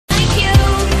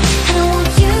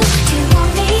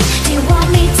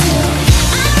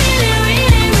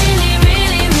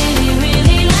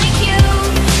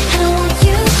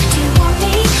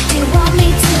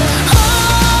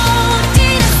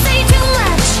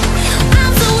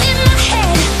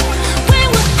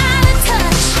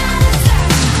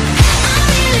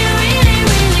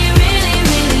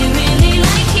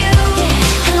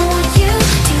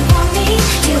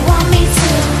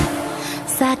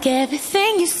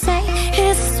say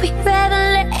is a sweet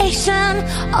revelation.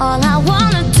 All I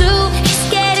wanna do is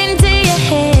get into your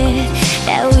head,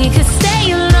 that we could